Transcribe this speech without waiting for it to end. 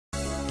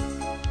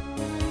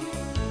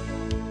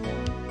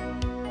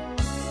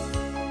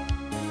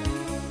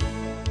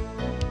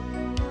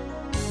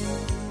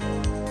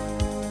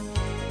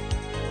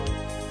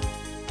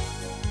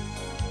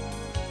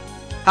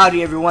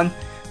Howdy everyone,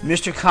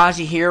 Mr.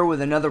 Causey here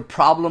with another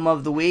problem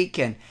of the week,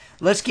 and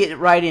let's get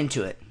right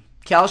into it.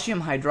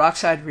 Calcium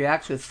hydroxide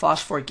reacts with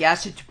phosphoric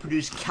acid to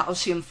produce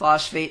calcium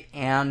phosphate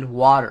and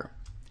water.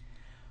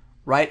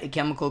 Write a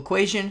chemical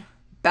equation,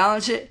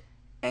 balance it,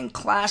 and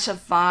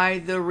classify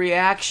the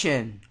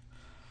reaction.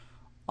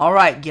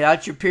 Alright, get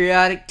out your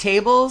periodic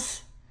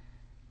tables,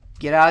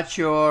 get out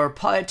your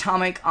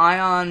polyatomic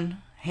ion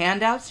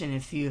handouts, and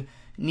if you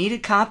need a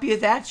copy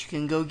of that, you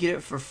can go get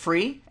it for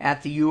free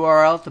at the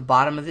URL at the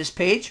bottom of this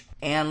page.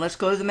 And let's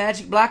go to the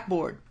magic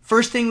blackboard.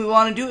 First thing we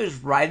want to do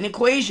is write an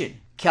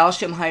equation.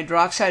 Calcium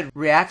hydroxide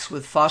reacts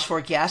with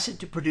phosphoric acid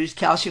to produce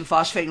calcium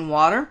phosphate and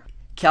water.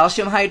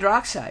 Calcium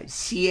hydroxide,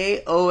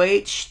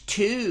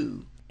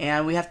 CaOH2.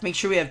 And we have to make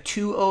sure we have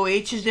two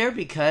OHs there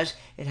because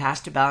it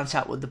has to balance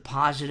out with the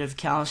positive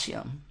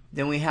calcium.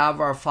 Then we have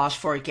our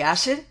phosphoric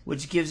acid,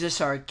 which gives us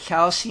our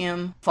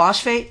calcium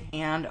phosphate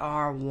and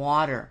our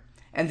water.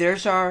 And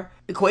there's our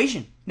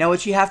equation. Now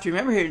what you have to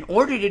remember here, in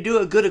order to do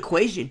a good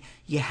equation,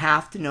 you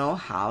have to know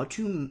how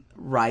to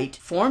write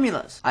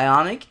formulas,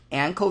 ionic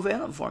and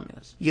covalent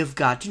formulas. You've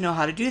got to know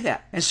how to do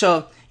that. And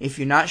so if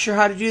you're not sure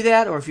how to do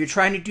that, or if you're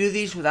trying to do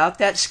these without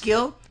that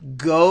skill,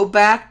 go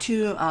back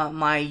to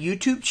my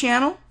YouTube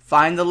channel,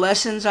 find the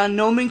lessons on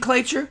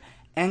nomenclature,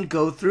 and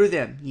go through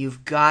them.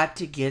 You've got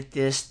to get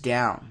this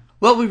down.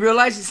 Well, we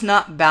realize it's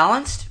not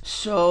balanced,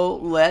 so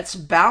let's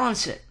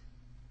balance it.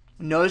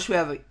 Notice we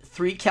have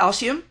 3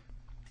 calcium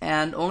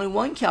and only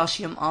 1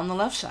 calcium on the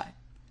left side.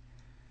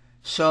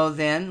 So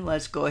then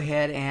let's go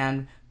ahead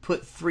and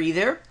put 3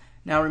 there.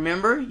 Now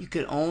remember, you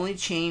could only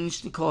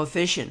change the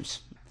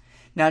coefficients.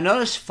 Now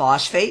notice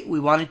phosphate,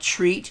 we want to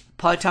treat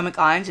polyatomic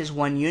ions as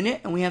 1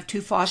 unit, and we have 2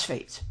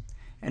 phosphates.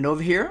 And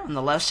over here on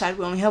the left side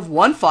we only have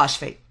 1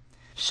 phosphate.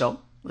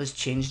 So let's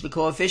change the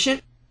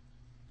coefficient.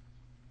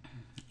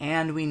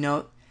 And we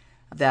note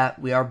that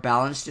we are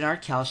balanced in our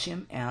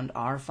calcium and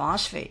our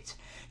phosphates.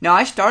 Now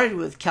I started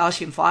with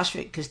calcium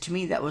phosphate because to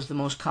me that was the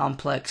most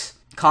complex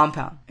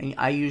compound, and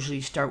I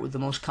usually start with the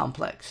most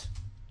complex.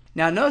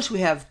 Now notice we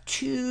have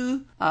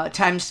 2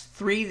 times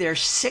 3,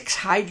 there's 6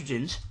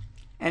 hydrogens,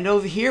 and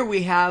over here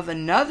we have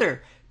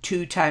another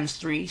 2 times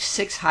 3,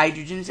 6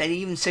 hydrogens, and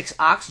even 6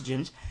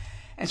 oxygens,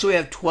 and so we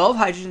have 12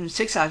 hydrogens and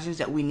 6 oxygens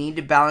that we need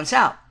to balance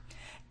out.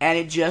 And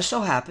it just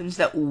so happens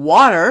that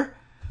water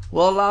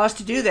will allow us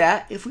to do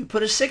that if we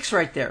put a 6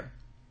 right there.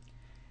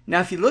 Now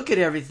if you look at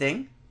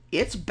everything,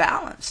 it's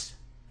balanced.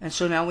 And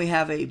so now we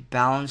have a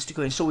balanced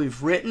equation. So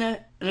we've written an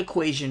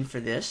equation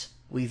for this.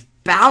 We've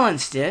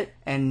balanced it.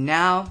 And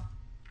now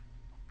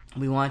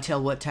we want to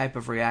tell what type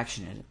of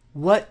reaction is it.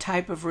 What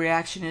type of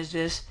reaction is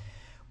this?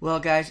 Well,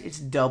 guys, it's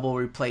double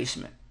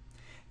replacement.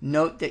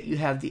 Note that you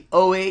have the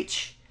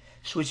OH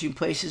switching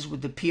places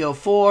with the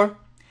PO4.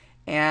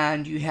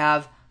 And you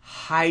have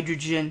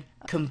hydrogen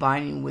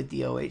combining with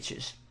the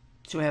OHs.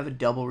 So we have a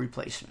double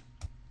replacement.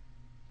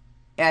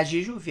 As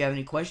usual, if you have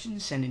any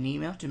questions, send an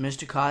email to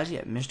Mr. Causey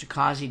at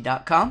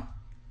mrcausey.com.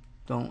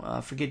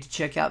 Don't forget to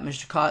check out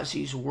Mr.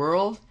 Causey's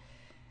World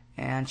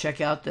and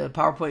check out the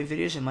PowerPoint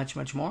videos and much,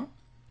 much more.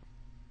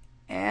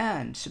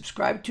 And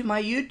subscribe to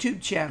my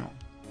YouTube channel.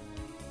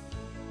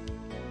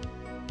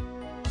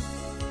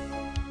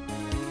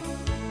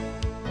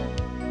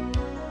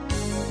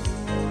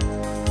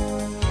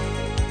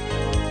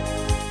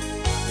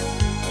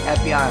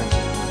 Happy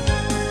ions.